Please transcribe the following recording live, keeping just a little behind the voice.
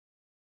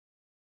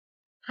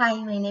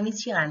Hi, my name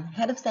is Shiran,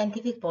 Head of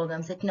Scientific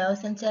Programs at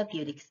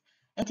NeuroSensePresentation,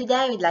 and today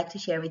I would like to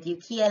share with you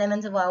key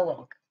elements of our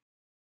work.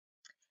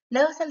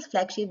 NeuroSense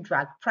flagship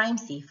drug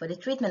Prime-C for the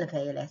treatment of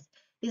ALS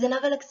is a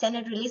novel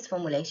extended-release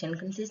formulation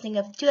consisting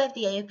of two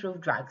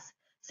FDA-approved drugs,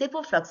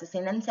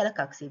 ciprofloxacin and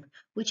celecoxib,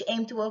 which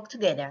aim to work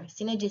together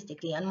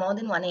synergistically on more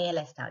than one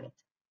ALS target.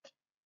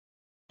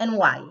 And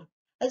why?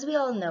 As we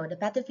all know, the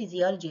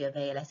pathophysiology of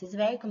ALS is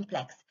very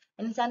complex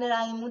and it's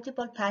underlying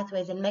multiple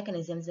pathways and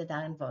mechanisms that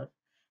are involved.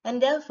 And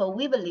therefore,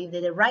 we believe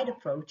that the right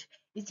approach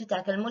is to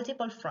tackle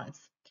multiple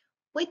fronts.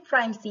 With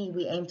Prime-C,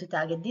 we aim to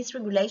target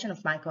dysregulation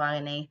of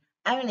microRNA,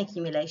 iron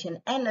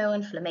accumulation, and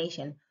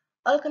neuroinflammation,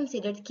 all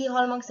considered key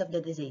hallmarks of the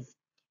disease,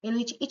 in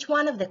which each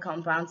one of the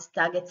compounds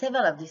targets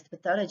several of these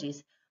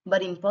pathologies,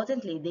 but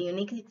importantly, the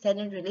unique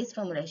extended release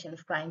formulation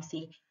of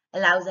Prime-C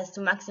allows us to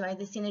maximize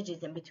the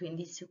synergism between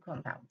these two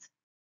compounds.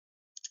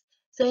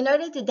 So in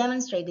order to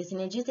demonstrate the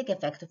synergistic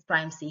effect of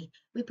Prime-C,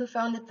 we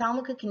performed a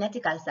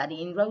pharmacokinetical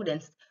study in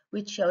rodents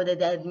which showed that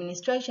the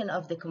administration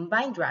of the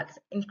combined drugs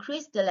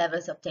increased the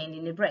levels obtained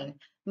in the brain,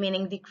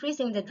 meaning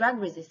decreasing the drug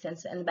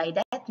resistance, and by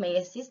that may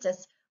assist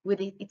us with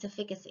its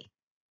efficacy.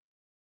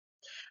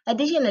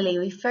 Additionally,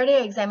 we further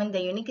examined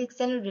the unique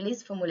extended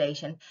release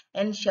formulation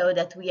and showed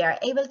that we are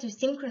able to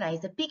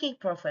synchronize the PK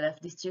profile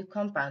of these two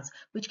compounds,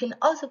 which can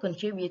also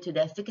contribute to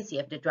the efficacy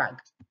of the drug.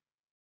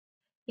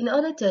 In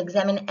order to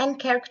examine and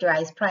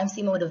characterize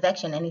Prime-C mode of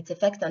action and its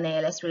effect on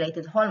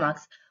ALS-related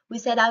hallmarks, we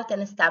set out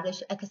and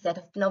established a set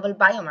of novel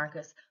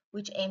biomarkers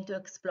which aim to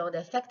explore the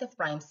effect of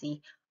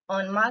Prime-C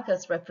on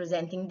markers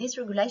representing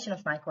dysregulation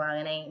of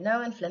microRNA,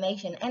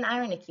 neuroinflammation, and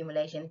iron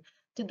accumulation,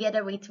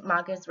 together with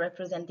markers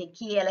representing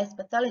key ALS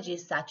pathologies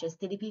such as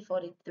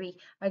TDP-43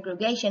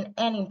 aggregation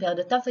and impaired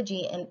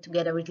autophagy, and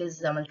together with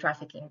lysosomal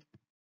trafficking.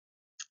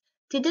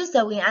 To do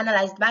so, we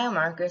analyzed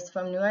biomarkers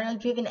from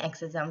neuronal-driven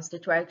exosomes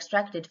that were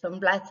extracted from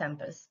blood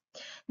samples.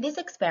 This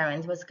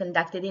experiment was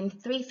conducted in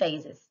 3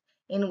 phases,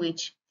 in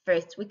which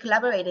first we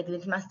collaborated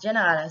with Mass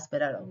General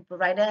Hospital, who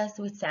provided us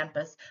with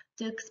samples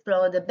to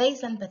explore the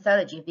baseline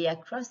pathology via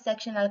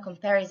cross-sectional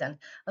comparison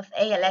of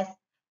ALS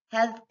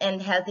health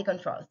and healthy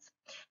controls.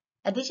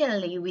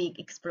 Additionally, we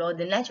explored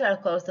the natural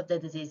course of the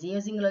disease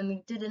using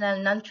longitudinal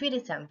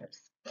non-treated samples.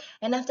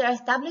 And after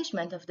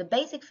establishment of the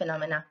basic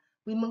phenomena,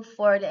 we move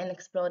forward and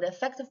explore the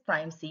effect of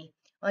Prime-C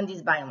on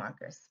these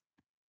biomarkers.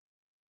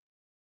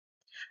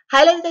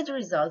 Highlighted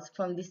results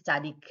from this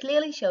study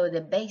clearly show the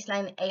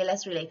baseline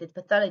ALS-related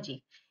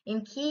pathology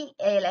in key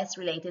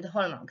ALS-related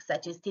hallmarks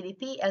such as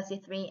TDP,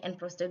 LC3, and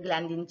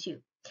prostaglandin 2.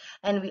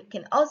 And we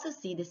can also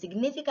see the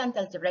significant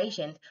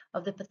alteration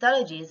of the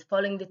pathologies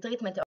following the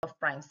treatment of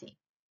Prime-C.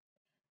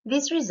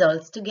 These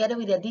results, together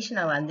with the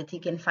additional one that you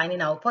can find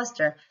in our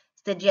poster,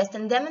 suggest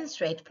and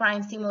demonstrate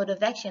Prime-C mode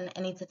of action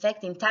and its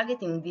effect in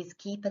targeting these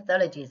key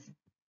pathologies.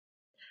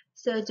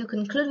 So to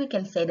conclude, we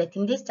can say that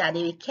in this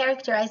study, we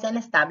characterized and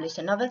established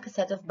a novel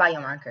set of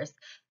biomarkers,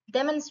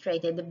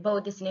 demonstrated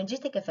both the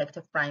synergistic effect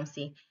of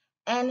Prime-C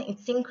and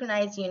its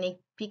synchronized unique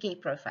PK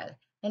profile.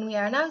 And we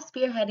are now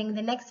spearheading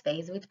the next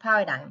phase with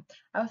Paradigm,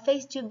 our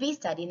phase 2b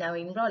study now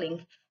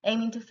enrolling,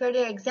 aiming to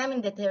further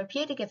examine the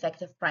therapeutic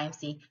effect of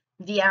Prime-C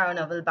via our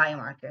novel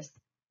biomarkers.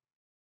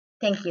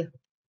 Thank you.